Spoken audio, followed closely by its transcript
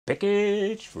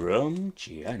Package from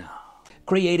China.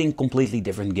 Creating completely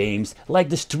different games like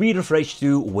the Street of Rage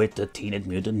 2 with the Teenage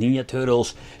Mutant Ninja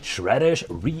Turtles Shredder's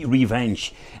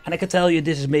Revenge. And I can tell you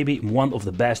this is maybe one of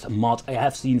the best mods I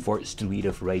have seen for Street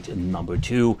of Rage number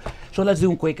 2. So let's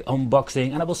do a quick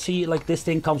unboxing and I will see like this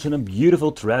thing comes in a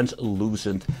beautiful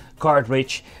translucent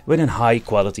cartridge with a high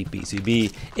quality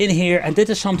PCB in here, and this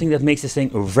is something that makes this thing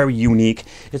very unique.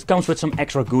 It comes with some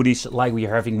extra goodies like we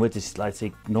are having with this, let's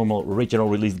say, normal original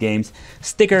release games.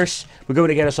 Stickers, we're going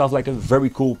to get ourselves like a very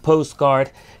cool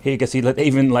postcard. Here you can see that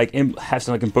even like has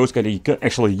like a postcard that you can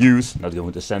actually use, not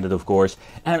going to send it of course,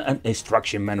 and an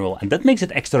instruction manual, and that makes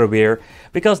it extra rare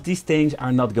because these things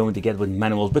are not going to get with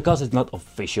manuals because it's not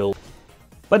official.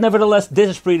 But nevertheless, this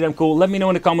is pretty damn cool. Let me know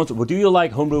in the comments, do you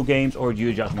like homebrew games or do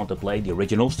you just want to play the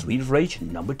original Street of Rage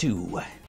number 2?